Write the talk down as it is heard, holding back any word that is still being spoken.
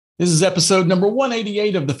This is episode number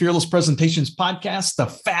 188 of the Fearless Presentations podcast, the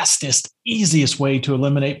fastest, easiest way to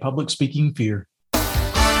eliminate public speaking fear. Want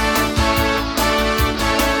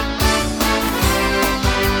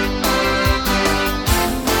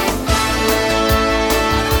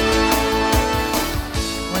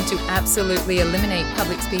to absolutely eliminate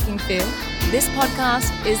public speaking fear? This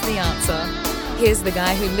podcast is the answer. Here's the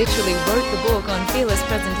guy who literally wrote the book on Fearless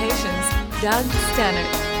Presentations, Doug Stannard.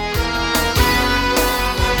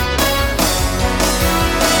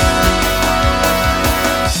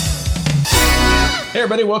 Hey,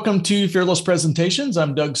 everybody. Welcome to Fearless Presentations.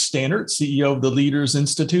 I'm Doug Stannard, CEO of the Leaders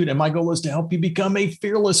Institute, and my goal is to help you become a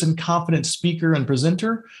fearless and confident speaker and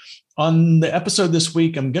presenter. On the episode this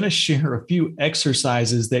week, I'm going to share a few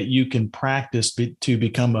exercises that you can practice to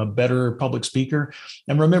become a better public speaker.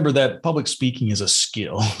 And remember that public speaking is a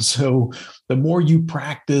skill. So the more you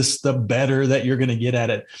practice, the better that you're going to get at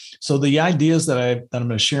it. So the ideas that I'm going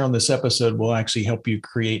to share on this episode will actually help you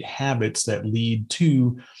create habits that lead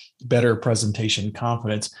to better presentation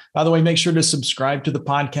confidence. By the way, make sure to subscribe to the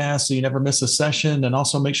podcast so you never miss a session. And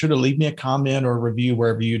also make sure to leave me a comment or a review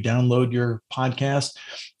wherever you download your podcast.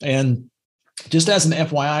 And just as an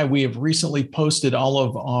FYI, we have recently posted all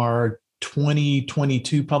of our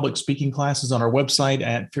 2022 public speaking classes on our website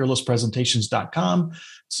at fearlesspresentations.com.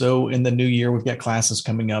 So in the new year, we've got classes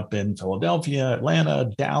coming up in Philadelphia,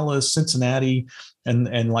 Atlanta, Dallas, Cincinnati,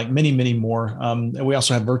 and like many, many more. And we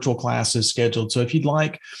also have virtual classes scheduled. So if you'd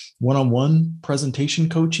like one-on-one presentation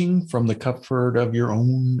coaching from the comfort of your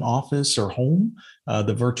own office or home,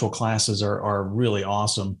 the virtual classes are really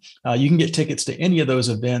awesome. You can get tickets to any of those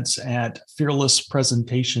events at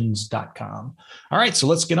fearlesspresentations.com. All right, so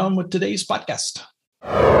let's get on with today's podcast.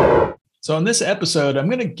 So in this episode,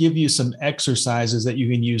 I'm going to give you some exercises that you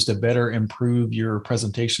can use to better improve your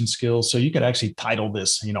presentation skills. So you could actually title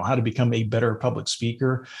this, how to become a better public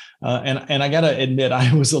speaker. And I got to admit,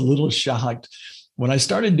 I was a little shocked when I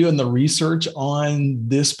started doing the research on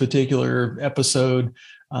this particular episode.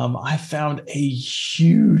 I found a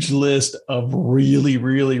huge list of really,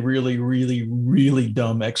 really, really, really, really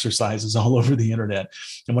dumb exercises all over the internet.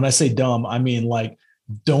 And when I say dumb, I mean like,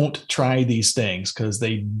 don't try these things because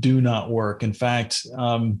they do not work. In fact,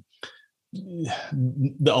 a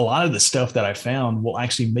lot of the stuff that I found will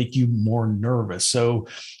actually make you more nervous. So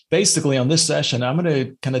basically on this session, I'm going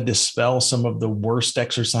to kind of dispel some of the worst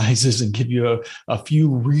exercises and give you a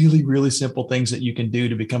few really, really simple things that you can do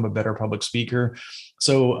to become a better public speaker.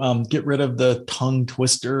 So get rid of the tongue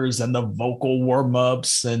twisters and the vocal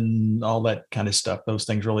warm-ups and all that kind of stuff. Those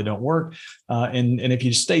things really don't work. And if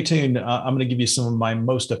you stay tuned, I'm going to give you some of my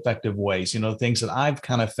most effective ways, things that I've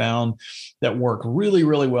kind of found that work really,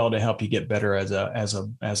 really well to help you get better as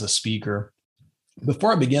a speaker.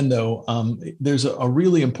 Before I begin, though, there's a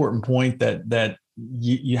really important point that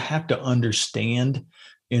you have to understand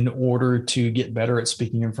in order to get better at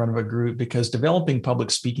speaking in front of a group, because developing public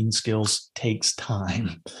speaking skills takes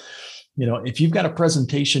time. If you've got a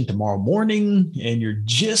presentation tomorrow morning and you're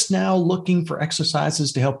just now looking for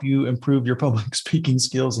exercises to help you improve your public speaking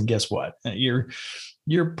skills, and guess what?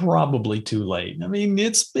 You're probably too late. I mean,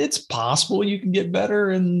 it's possible you can get better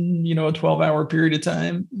in, a 12-hour period of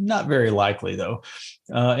time. Not very likely, though.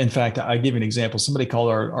 In fact, I give you an example. Somebody called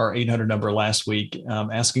our 800 number last week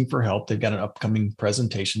asking for help. They've got an upcoming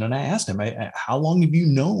presentation. And I asked him, how long have you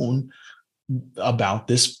known about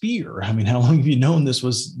this fear? I mean, how long have you known this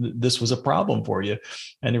was a problem for you?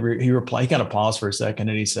 And he replied, he kind of paused for a second,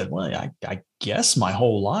 and he said, well, I guess my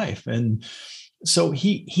whole life. And so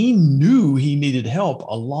he knew he needed help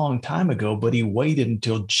a long time ago, but he waited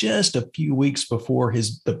until just a few weeks before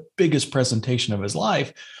the biggest presentation of his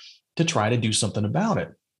life to try to do something about it.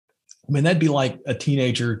 I mean, that'd be like a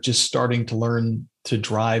teenager just starting to learn to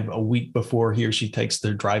drive a week before he or she takes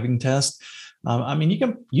their driving test. I mean,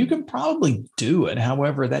 you can probably do it.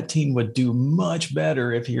 However, that teen would do much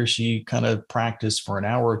better if he or she kind of practiced for an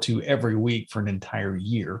hour or two every week for an entire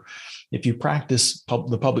year. If you practice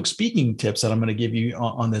the public speaking tips that I'm going to give you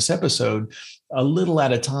on this episode a little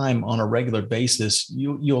at a time on a regular basis,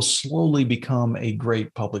 you'll slowly become a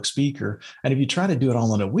great public speaker. And if you try to do it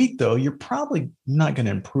all in a week, though, you're probably not going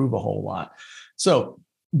to improve a whole lot. So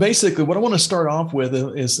basically, what I want to start off with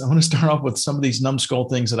is some of these numbskull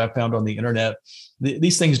things that I found on the internet.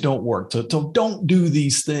 These things don't work. So don't do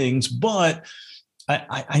these things. But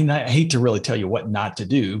I hate to really tell you what not to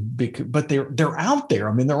do, but they're out there.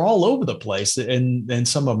 I mean, they're all over the place, and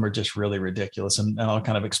some of them are just really ridiculous. And I'll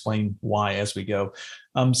kind of explain why as we go.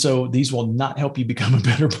 So these will not help you become a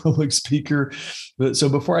better public speaker. So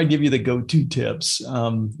before I give you the go-to tips,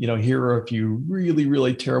 here are a few really,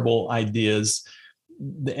 really terrible ideas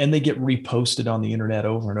and they get reposted on the internet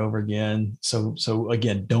over and over again. So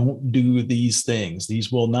again, don't do these things.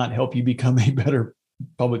 These will not help you become a better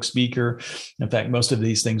public speaker. In fact, most of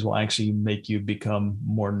these things will actually make you become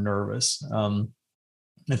more nervous.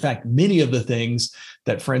 In fact, many of the things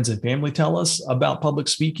that friends and family tell us about public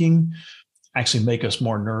speaking actually make us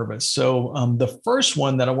more nervous. So the first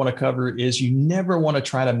one that I want to cover is you never want to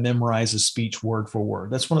try to memorize a speech word for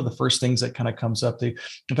word. That's one of the first things that kind of comes up. In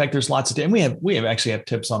fact, there's lots of, and we actually have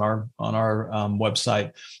tips on our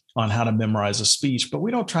website on how to memorize a speech, but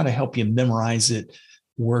we don't try to help you memorize it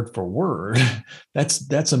word for word.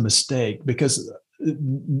 That's a mistake, because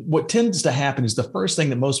what tends to happen is the first thing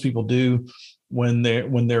that most people do when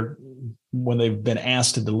they've been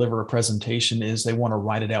asked to deliver a presentation is they want to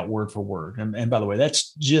write it out word for word. And by the way,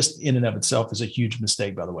 that's just in and of itself is a huge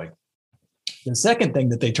mistake, by the way. The second thing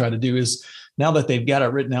that they try to do is, now that they've got it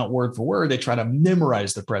written out word for word, they try to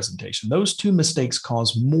memorize the presentation. Those two mistakes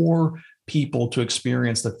cause more people to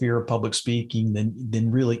experience the fear of public speaking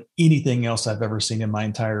than really anything else I've ever seen in my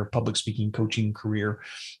entire public speaking coaching career.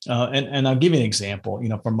 And I'll give you an example,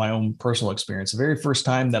 from my own personal experience. The very first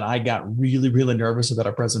time that I got really, really nervous about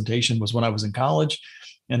a presentation was when I was in college.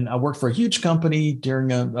 And I worked for a huge company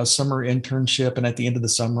during a summer internship. And at the end of the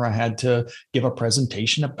summer, I had to give a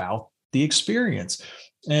presentation about the experience.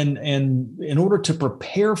 And in order to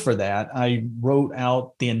prepare for that, I wrote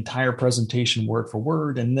out the entire presentation word for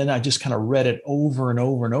word. And then I just kind of read it over and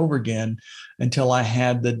over and over again until I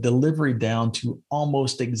had the delivery down to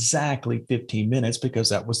almost exactly 15 minutes, because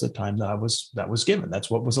that was the time that was given.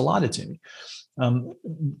 That's what was allotted to me.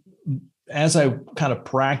 As I kind of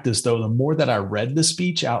practiced, though, the more that I read the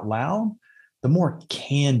speech out loud, the more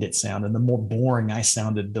canned it sounded and the more boring I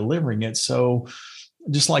sounded delivering it. So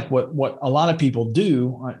just like what a lot of people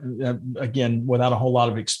do, again, without a whole lot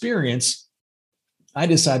of experience, I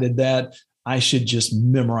decided that I should just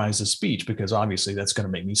memorize a speech, because obviously that's going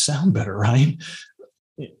to make me sound better, right?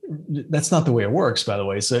 That's not the way it works, by the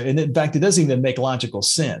way. So, and in fact, it doesn't even make logical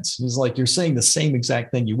sense. It's like you're saying the same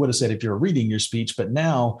exact thing you would have said if you were reading your speech, but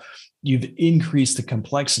now you've increased the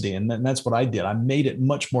complexity. And that's what I did. I made it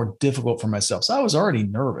much more difficult for myself. So I was already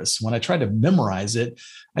nervous. When I tried to memorize it,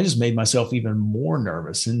 I just made myself even more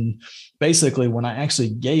nervous. And basically, when I actually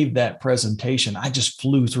gave that presentation, I just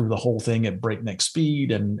flew through the whole thing at breakneck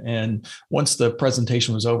speed. And once the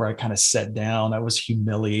presentation was over, I kind of sat down. I was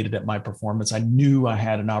humiliated at my performance. I knew I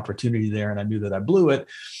had an opportunity there, and I knew that I blew it.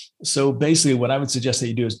 So basically, what I would suggest that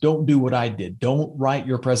you do is don't do what I did. Don't write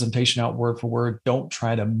your presentation out word for word. Don't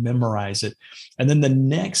try to memorize it. And then the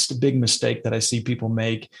next big mistake that I see people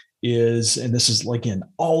make is, and this is again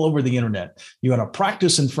all over the internet, you want to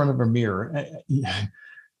practice in front of a mirror.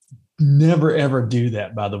 Never, ever do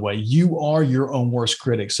that, by the way. You are your own worst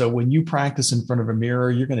critic. So when you practice in front of a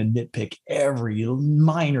mirror, you're going to nitpick every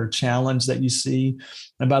minor challenge that you see.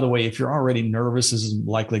 And by the way, if you're already nervous, this is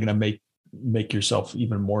likely going to make yourself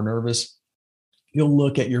even more nervous. You'll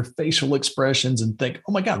look at your facial expressions and think,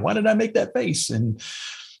 oh my God, why did I make that face? And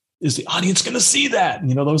is the audience going to see that?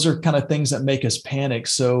 Those are kind of things that make us panic.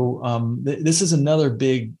 So this is another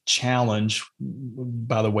big challenge,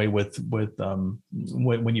 by the way, with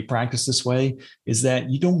when you practice this way, is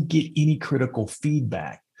that you don't get any critical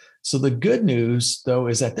feedback. So the good news, though,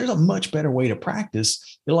 is that there's a much better way to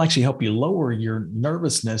practice. It'll actually help you lower your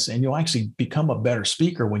nervousness, and you'll actually become a better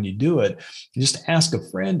speaker when you do it. You just ask a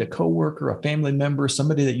friend, a coworker, a family member,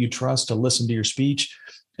 somebody that you trust to listen to your speech.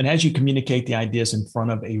 And as you communicate the ideas in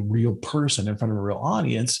front of a real person, in front of a real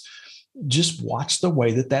audience, just watch the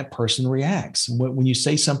way that person reacts. When you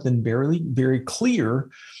say something very, very clear,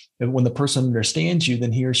 and when the person understands you,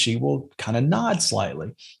 then he or she will kind of nod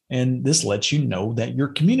slightly. And this lets you know that you're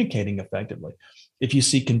communicating effectively. If you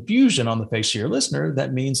see confusion on the face of your listener,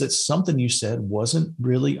 that means that something you said wasn't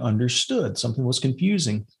really understood. Something was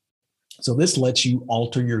confusing. So this lets you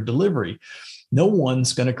alter your delivery. No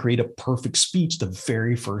one's going to create a perfect speech the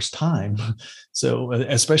very first time. So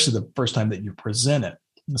especially the first time that you present it.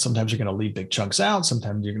 Sometimes you're going to leave big chunks out.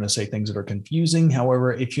 Sometimes you're going to say things that are confusing.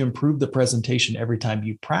 However, if you improve the presentation every time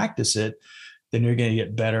you practice it, then you're going to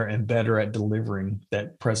get better and better at delivering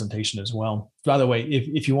that presentation as well. By the way,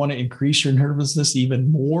 if you want to increase your nervousness even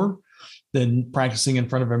more than practicing in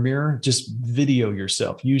front of a mirror, just video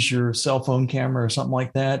yourself. Use your cell phone camera or something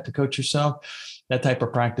like that to coach yourself. That type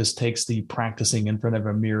of practice takes the practicing in front of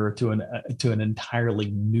a mirror to an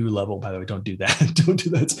entirely new level. By the way, don't do that. Don't do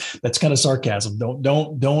that. That's kind of sarcasm.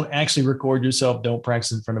 Don't actually record yourself. Don't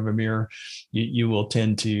practice in front of a mirror. You will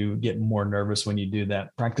tend to get more nervous when you do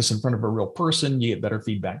that. Practice in front of a real person. You get better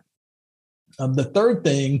feedback. The third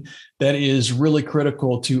thing that is really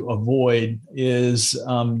critical to avoid is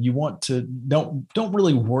you want to don't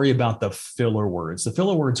really worry about the filler words. The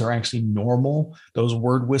filler words are actually normal. Those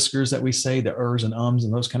word whiskers that we say, the ers and ums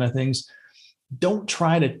and those kind of things. Don't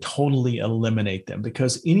try to totally eliminate them,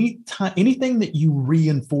 because anything that you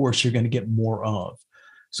reinforce, you're going to get more of.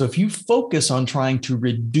 So if you focus on trying to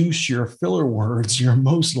reduce your filler words, you're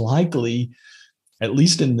most likely, at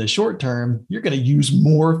least in the short term, you're going to use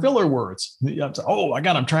more filler words. Oh,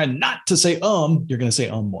 I'm trying not to say you're going to say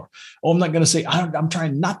more. Oh, I'm not going to say, I'm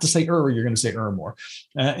trying not to say you're going to say more.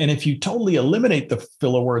 And if you totally eliminate the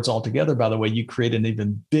filler words altogether, by the way, you create an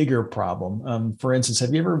even bigger problem. For instance,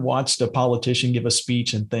 have you ever watched a politician give a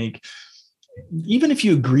speech and think, even if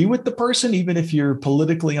you agree with the person, even if you're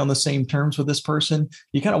politically on the same terms with this person,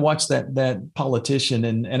 you kind of watch that politician,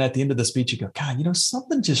 and at the end of the speech, you go, God,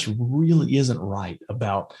 something just really isn't right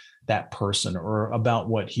about that person or about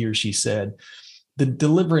what he or she said. The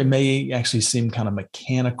delivery may actually seem kind of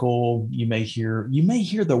mechanical. You may hear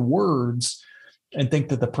the words and think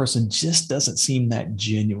that the person just doesn't seem that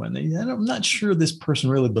genuine. I'm not sure this person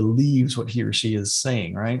really believes what he or she is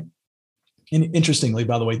saying, right? And interestingly,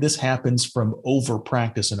 by the way, this happens from over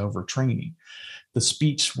practice and over training. The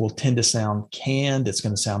speech will tend to sound canned. It's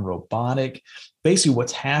going to sound robotic. Basically,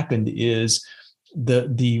 what's happened is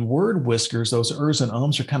the word whiskers, those ers and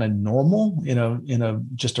ums, are kind of normal in a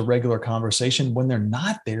just a regular conversation. When they're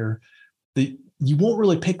not there, you won't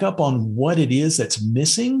really pick up on what it is that's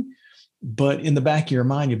missing. But in the back of your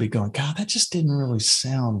mind, you'll be going, God, that just didn't really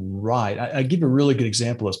sound right. I give a really good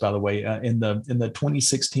example of this, by the way, in the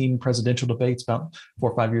 2016 presidential debates about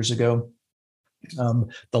 4 or 5 years ago.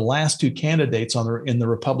 The last two candidates in the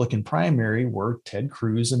Republican primary were Ted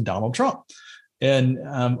Cruz and Donald Trump. And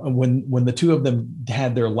when the two of them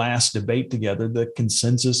had their last debate together, the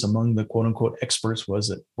consensus among the quote unquote experts was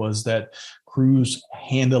that Cruz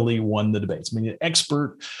handily won the debates. I mean, an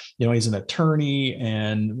expert, he's an attorney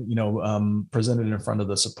and, presented in front of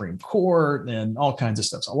the Supreme Court and all kinds of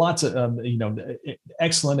stuff. So lots of,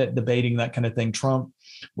 excellent at debating, that kind of thing. Trump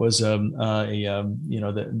was,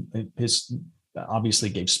 his obviously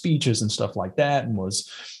gave speeches and stuff like that and was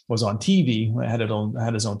on TV,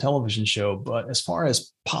 had his own television show. But as far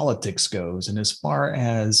as politics goes, and as far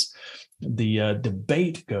as the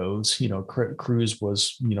debate goes, Cruz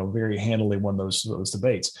was, very handily won those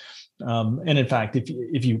debates. And in fact,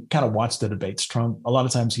 if you kind of watch the debates, Trump, a lot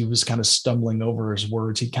of times he was kind of stumbling over his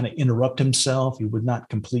words. He'd kind of interrupt himself. He would not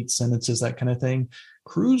complete sentences, that kind of thing.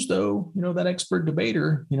 Cruz, though, that expert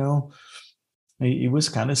debater, he was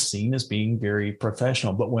kind of seen as being very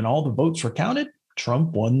professional. But when all the votes were counted,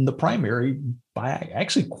 Trump won the primary by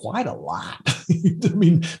actually quite a lot. I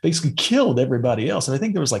mean, basically killed everybody else. And I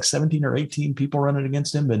think there was like 17 or 18 people running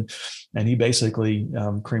against him, and he basically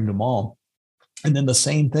creamed them all. And then the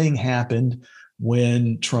same thing happened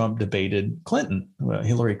when Trump debated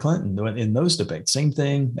Hillary Clinton in those debates. Same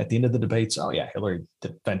thing at the end of the debates. Oh yeah, Hillary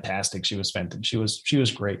did fantastic. She was fantastic. She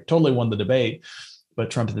was great. Totally won the debate, but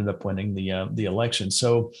Trump ended up winning the election.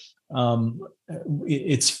 So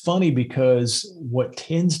it's funny because what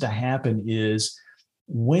tends to happen is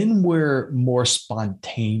when we're more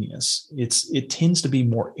spontaneous, it tends to be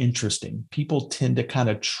more interesting. People tend to kind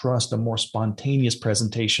of trust a more spontaneous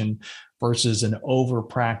presentation versus an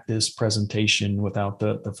over-practiced presentation without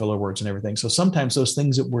the filler words and everything. So sometimes those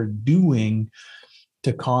things that we're doing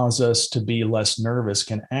to cause us to be less nervous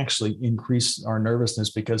can actually increase our nervousness,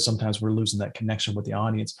 because sometimes we're losing that connection with the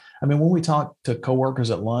audience. I mean, when we talk to coworkers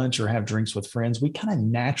at lunch or have drinks with friends, we kind of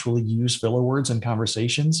naturally use filler words in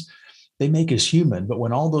conversations. They make us human, but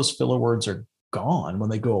when all those filler words are gone, when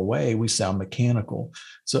they go away, we sound mechanical.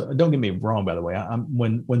 So don't get me wrong, by the way,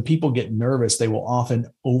 when people get nervous, they will often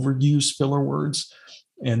overuse filler words.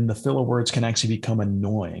 And the filler words can actually become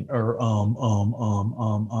annoying, or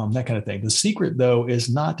that kind of thing. The secret, though,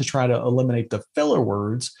 is not to try to eliminate the filler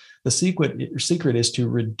words. The secret is to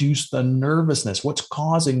reduce the nervousness. What's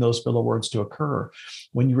causing those filler words to occur?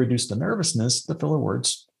 When you reduce the nervousness, the filler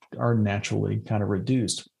words are naturally kind of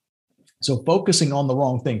reduced. So focusing on the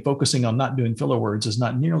wrong thing, focusing on not doing filler words, is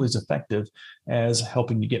not nearly as effective as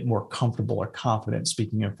helping you get more comfortable or confident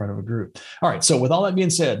speaking in front of a group. All right. So with all that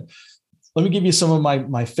being said, let me give you some of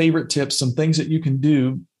my favorite tips, some things that you can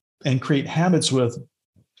do and create habits with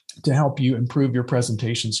to help you improve your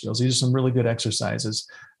presentation skills. These are some really good exercises.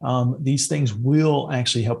 These things will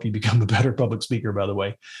actually help you become a better public speaker, by the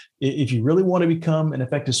way. If you really want to become an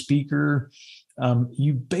effective speaker,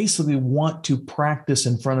 you basically want to practice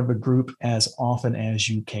in front of a group as often as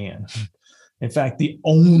you can. In fact, the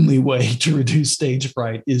only way to reduce stage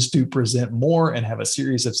fright is to present more and have a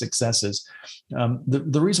series of successes.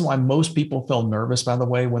 The reason why most people feel nervous, by the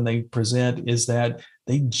way, when they present is that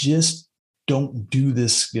they just don't do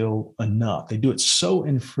this skill enough. They do it so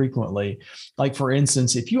infrequently. Like, for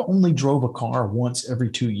instance, if you only drove a car once every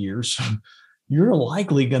 2 years, you're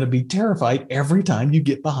likely going to be terrified every time you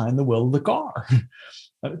get behind the wheel of the car.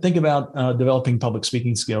 Think about developing public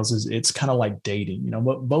speaking skills. It's kind of like dating.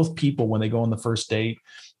 Both people, when they go on the first date,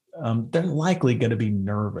 they're likely going to be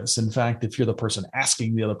nervous. In fact, if you're the person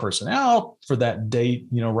asking the other person out for that date,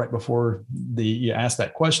 right before you ask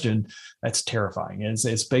that question, that's terrifying. And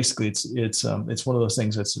it's basically it's one of those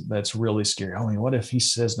things that's really scary. I mean, what if he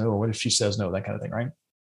says no, or what if she says no, that kind of thing, right?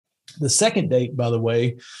 The second date, by the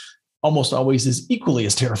way, almost always is equally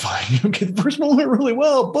as terrifying. Okay, the first one went really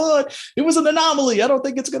well, but it was an anomaly. I don't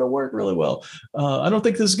think it's going to work really well. I don't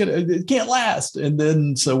think it can't last. And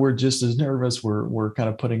then, so we're just as nervous. We're kind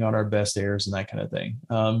of putting on our best airs and that kind of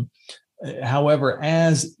thing. However,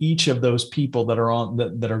 as each of those people that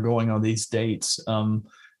are going on these dates,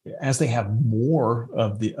 as they have more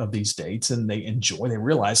of these dates and they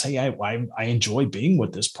realize, hey, I enjoy being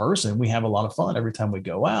with this person. We have a lot of fun every time we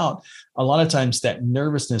go out. A lot of times that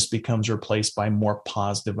nervousness becomes replaced by more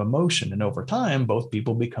positive emotion. And over time, both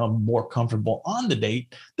people become more comfortable on the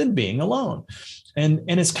date than being alone. And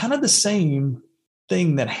it's kind of the same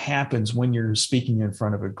thing that happens when you're speaking in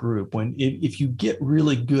front of a group. If you get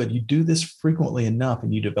really good, you do this frequently enough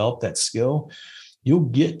and you develop that skill, you'll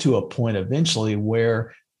get to a point eventually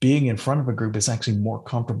where being in front of a group is actually more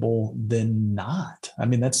comfortable than not. I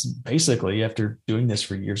mean, that's basically, after doing this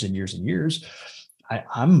for years and years and years,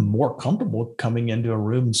 I'm more comfortable coming into a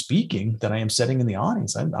room and speaking than I am sitting in the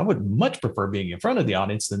audience. I would much prefer being in front of the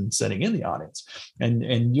audience than sitting in the audience.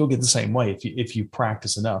 And you'll get the same way if you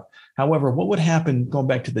practice enough. However, what would happen, going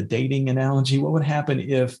back to the dating analogy, what would happen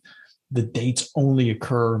if the dates only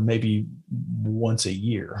occur maybe once a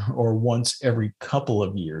year or once every couple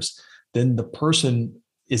of years? Then the person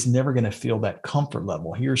is never going to feel that comfort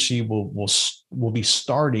level. He or she will be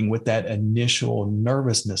starting with that initial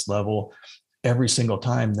nervousness level every single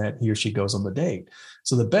time that he or she goes on the date.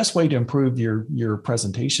 So the best way to improve your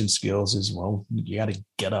presentation skills is, well, you got to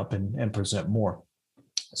get up and present more.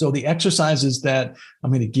 So the exercises that I'm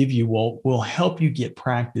going to give you will help you get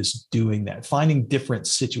practice doing that, finding different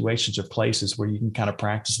situations or places where you can kind of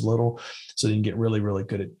practice a little so you can get really, really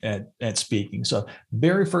good at speaking. So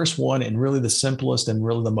very first one, and really the simplest and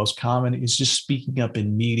really the most common, is just speaking up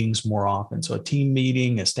in meetings more often. So a team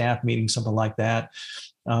meeting, a staff meeting, something like that.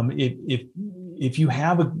 If you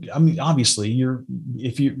have obviously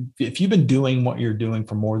if you've been doing what you're doing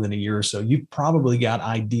for more than a year or so, you've probably got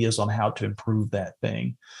ideas on how to improve that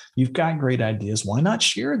thing. You've got great ideas. Why not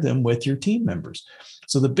share them with your team members?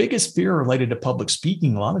 So the biggest fear related to public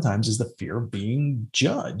speaking a lot of times is the fear of being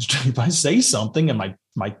judged. If I say something and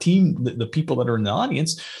my team, the people that are in the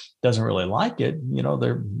audience, doesn't really like it,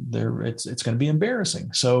 it's going to be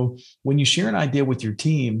embarrassing. So when you share an idea with your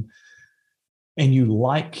team, and you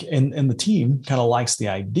and the team kind of likes the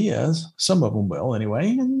ideas, some of them will anyway,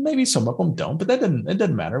 and maybe some of them don't, but it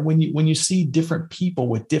doesn't matter. When you see different people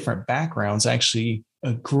with different backgrounds actually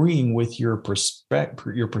agreeing with your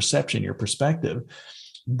perception, your perspective,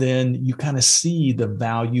 then you kind of see the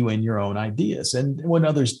value in your own ideas. And when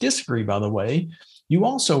others disagree, by the way, you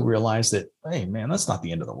also realize that, hey, man, that's not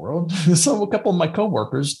the end of the world. So a couple of my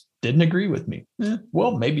coworkers didn't agree with me.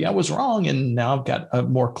 Well, maybe I was wrong. And now I've got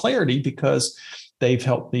more clarity because they've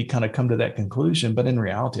helped me kind of come to that conclusion. But in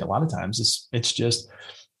reality, a lot of times it's just,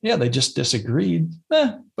 they just disagreed.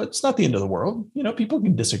 But it's not the end of the world. People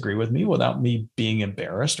can disagree with me without me being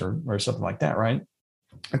embarrassed or something like that, right?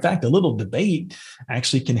 In fact, a little debate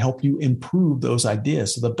actually can help you improve those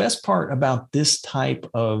ideas. So the best part about this type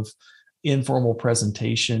of informal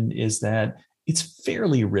presentation is that it's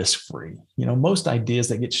fairly risk-free. Most ideas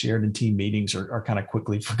that get shared in team meetings are kind of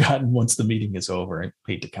quickly forgotten once the meeting is over. I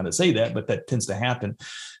hate to kind of say that, but that tends to happen.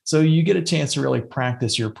 So you get a chance to really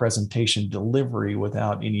practice your presentation delivery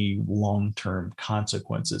without any long-term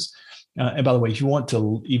consequences. And by the way, if you want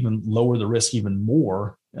to even lower the risk even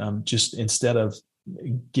more, just instead of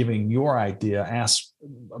giving your idea, ask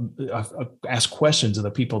questions of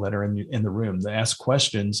the people that are in the room. They ask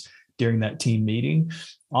questions during that team meeting.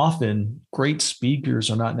 Often great speakers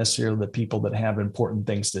are not necessarily the people that have important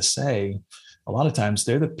things to say. a lot of times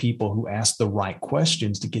they're the people who ask the right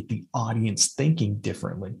questions to get the audience thinking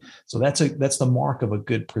differently. So that's the mark of a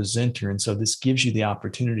good presenter. And so this gives you the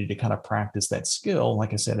opportunity to kind of practice that skill,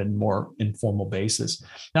 like I said, in a more informal basis.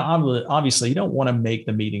 Now, obviously, you don't want to make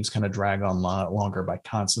the meetings kind of drag on longer by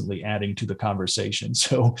constantly adding to the conversation.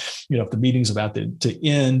 So, if the meeting's about to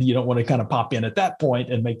end, you don't want to kind of pop in at that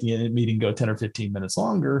point and make the meeting go 10 or 15 minutes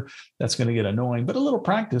longer. That's going to get annoying, but a little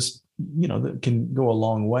practice, that can go a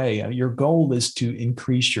long way. Your goal is to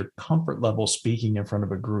increase your comfort level speaking in front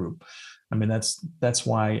of a group. I mean, that's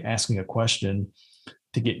why asking a question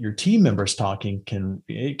to get your team members talking can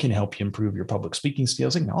help you improve your public speaking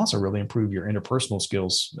skills. It can also really improve your interpersonal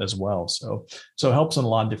skills as well. So it helps in a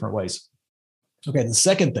lot of different ways. Okay, the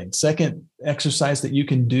second exercise that you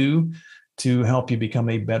can do to help you become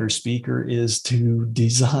a better speaker is to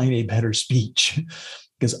design a better speech,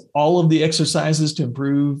 because all of the exercises to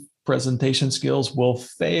improve presentation skills will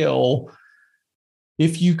fail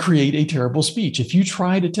if you create a terrible speech. If you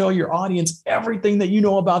try to tell your audience everything that you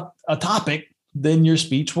know about a topic, then your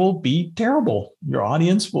speech will be terrible. Your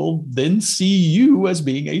audience will then see you as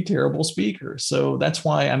being a terrible speaker. So that's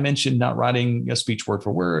why I mentioned not writing a speech word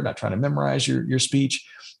for word, not trying to memorize your speech.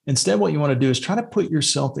 Instead, what you want to do is try to put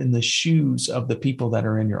yourself in the shoes of the people that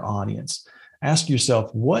are in your audience. Ask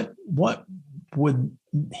yourself, what would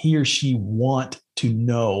he or she want to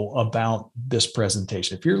know about this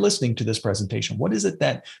presentation? If you're listening to this presentation, what is it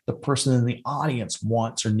that the person in the audience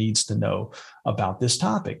wants or needs to know about this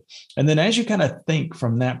topic? And then as you kind of think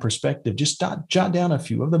from that perspective, just jot down a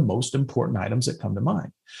few of the most important items that come to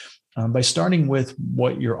mind. By starting with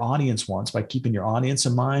what your audience wants, by keeping your audience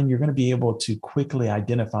in mind, you're going to be able to quickly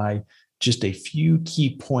identify just a few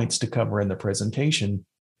key points to cover in the presentation.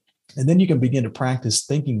 And then you can begin to practice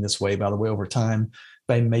thinking this way, by the way, over time,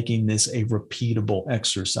 by making this a repeatable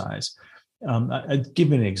exercise. I'll give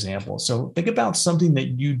you an example. So think about something that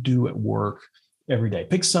you do at work every day.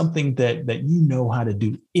 Pick something that you know how to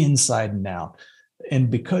do inside and out.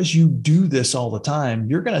 And because you do this all the time,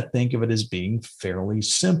 you're going to think of it as being fairly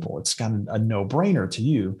simple. It's kind of a no-brainer to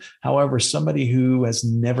you. However, somebody who has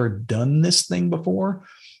never done this thing before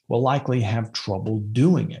will likely have trouble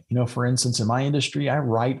doing it. For instance, in my industry, I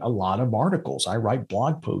write a lot of articles. I write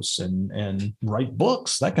blog posts and write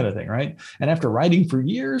books, that kind of thing, right? And after writing for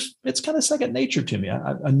years, it's kind of second nature to me.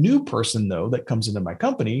 A new person, though, that comes into my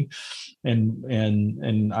company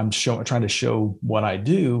and I'm trying to show what I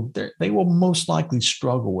do, they will most likely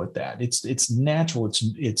struggle with that. It's natural.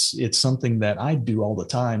 It's something that I do all the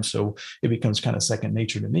time. So it becomes kind of second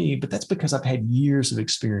nature to me, but that's because I've had years of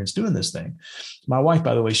experience doing this thing. My wife,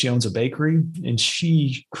 by the way, she owns a bakery and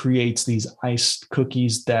she creates these iced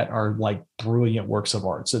cookies that are like brilliant works of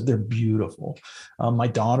art. So they're beautiful. My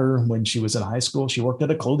daughter, when she was in high school, she worked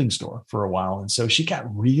at a clothing store for a while. And so she got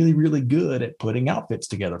really, really good at putting outfits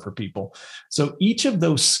together for people. So each of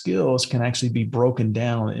those skills can actually be broken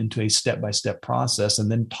down into a step-by-step process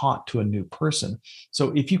and then taught to a new person.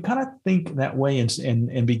 So if you kind of think that way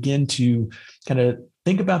and begin to kind of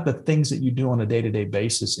think about the things that you do on a day-to-day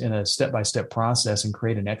basis in a step-by-step process and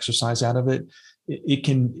create an exercise out of it, it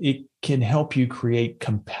can help you create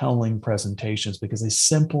compelling presentations because a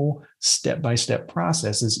simple step-by-step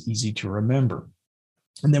process is easy to remember.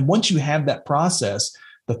 And then once you have that process,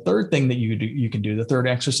 the third thing that you can do, the third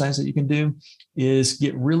exercise that you can do is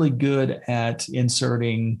get really good at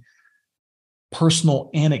inserting personal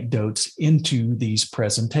anecdotes into these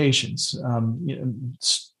presentations.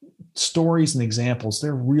 Stories and examples,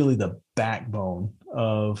 they're really the backbone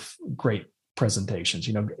of great presentations.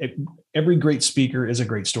 Every great speaker is a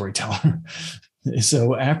great storyteller.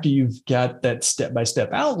 So after you've got that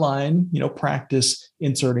step-by-step outline, practice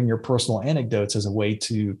inserting your personal anecdotes as a way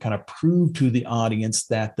to kind of prove to the audience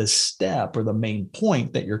that the step or the main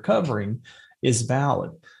point that you're covering is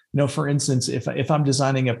valid. For instance, if I'm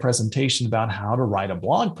designing a presentation about how to write a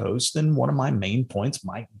blog post, then one of my main points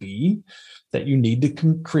might be that you need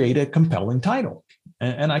to create a compelling title.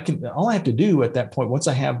 And all I have to do at that point, once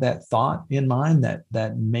I have that thought in mind,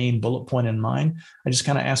 that main bullet point in mind, I just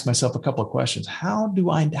kind of ask myself a couple of questions. How do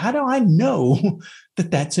I know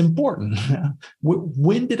that that's important?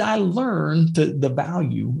 When did I learn the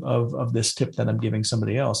value of this tip that I'm giving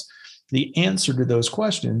somebody else? The answer to those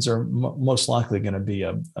questions are most likely going to be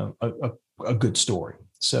a good story.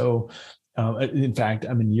 So, in fact,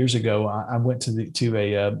 years ago, I went to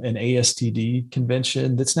an ASTD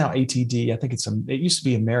convention. That's now ATD. I think it used to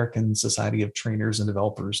be American Society of Trainers and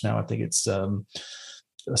Developers. Now I think it's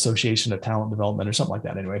Association of Talent Development or something like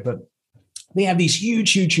that. Anyway, but they have these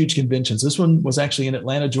huge conventions. This one was actually in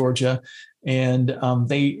Atlanta, Georgia, and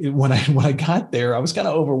when I got there, I was kind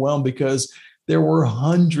of overwhelmed because there were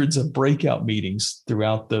hundreds of breakout meetings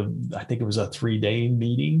throughout I think it was a 3-day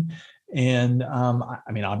meeting. And I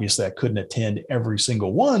mean, obviously, I couldn't attend every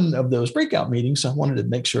single one of those breakout meetings. So I wanted to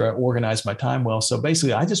make sure I organized my time well. So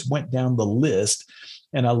basically, I just went down the list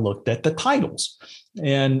and I looked at the titles.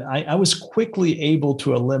 And I was quickly able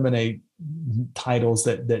to eliminate titles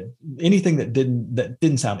that anything that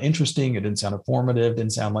didn't sound interesting, it didn't sound informative,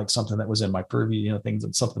 didn't sound like something that was in my purview, things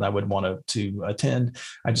that something I would want to attend.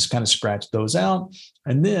 I just kind of scratched those out.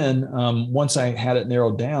 And then once I had it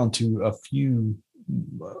narrowed down to a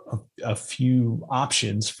few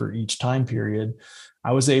options for each time period,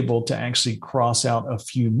 I was able to actually cross out a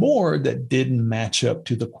few more that didn't match up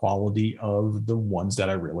to the quality of the ones that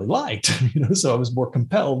I really liked. So I was more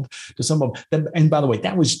compelled to some of them. And by the way,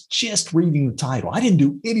 that was just reading the title. I didn't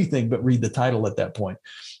do anything but read the title at that point.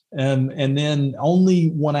 And then only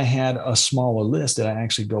when I had a smaller list did I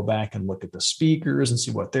actually go back and look at the speakers and see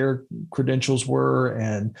what their credentials were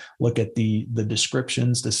and look at the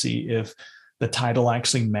descriptions to see if the title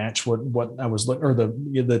actually matched what I was looking, or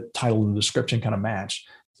the title and the description kind of matched.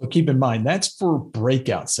 So keep in mind, that's for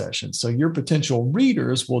breakout sessions. So your potential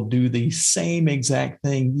readers will do the same exact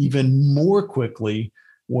thing even more quickly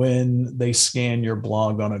when they scan your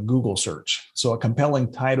blog on a Google search. So a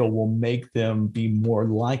compelling title will make them be more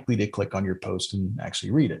likely to click on your post and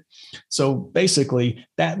actually read it. So basically,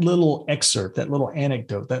 that little excerpt, that little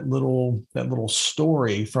anecdote, that little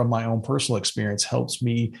story from my own personal experience helps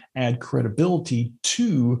me add credibility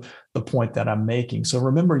to the point that I'm making. So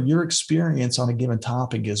remember, your experience on a given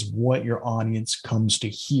topic is what your audience comes to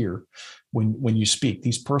hear when you speak.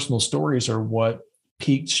 These personal stories are what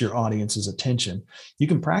piques your audience's attention. You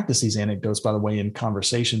can practice these anecdotes, by the way, in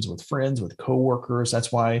conversations with friends, with coworkers.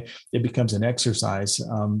 That's why it becomes an exercise,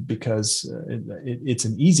 because it's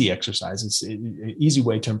an easy exercise. It's an easy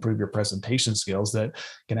way to improve your presentation skills that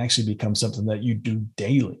can actually become something that you do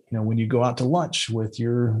daily. When you go out to lunch with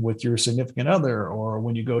your significant other, or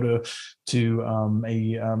when you go to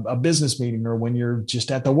a business meeting, or when you're just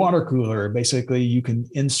at the water cooler, basically you can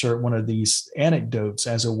insert one of these anecdotes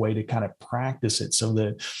as a way to kind of practice it, so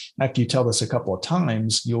that after you tell this a couple of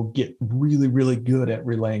times, you'll get really, really good at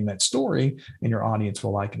relaying that story, and your audience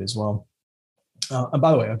will like it as well. And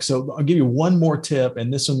by the way, so I'll give you one more tip,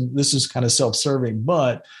 and this is kind of self-serving,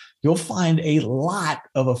 but you'll find a lot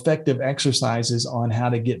of effective exercises on how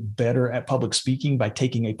to get better at public speaking by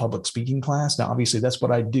taking a public speaking class. Now, obviously, that's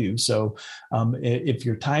what I do. So if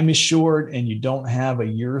your time is short and you don't have a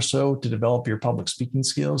year or so to develop your public speaking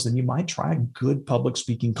skills, then you might try a good public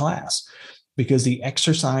speaking class, because the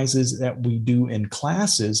exercises that we do in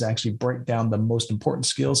classes actually break down the most important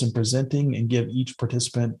skills in presenting and give each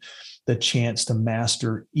participant the chance to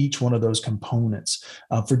master each one of those components.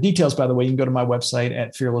 For details, by the way, you can go to my website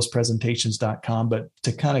at fearlesspresentations.com. But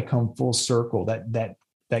to kind of come full circle, that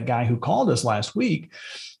guy who called us last week,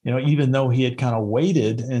 even though he had kind of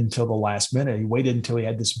waited until the last minute, he waited until he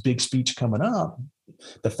had this big speech coming up.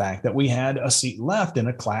 The fact that we had a seat left in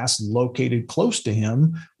a class located close to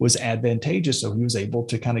him was advantageous. So he was able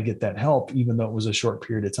to kind of get that help, even though it was a short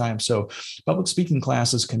period of time. So public speaking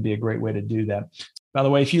classes can be a great way to do that. By the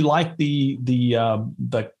way, if you like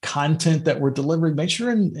the content that we're delivering, make sure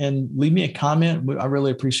and leave me a comment. I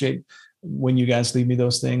really appreciate when you guys leave me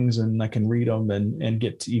those things, and I can read them and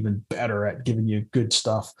get even better at giving you good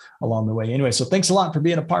stuff along the way. Anyway, so thanks a lot for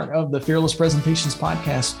being a part of the Fearless Presentations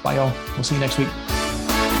podcast. Bye, y'all. We'll see you next week.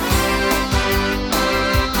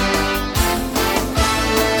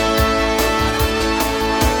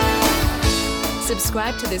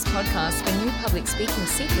 Subscribe to this podcast for new public speaking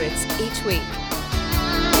secrets each week.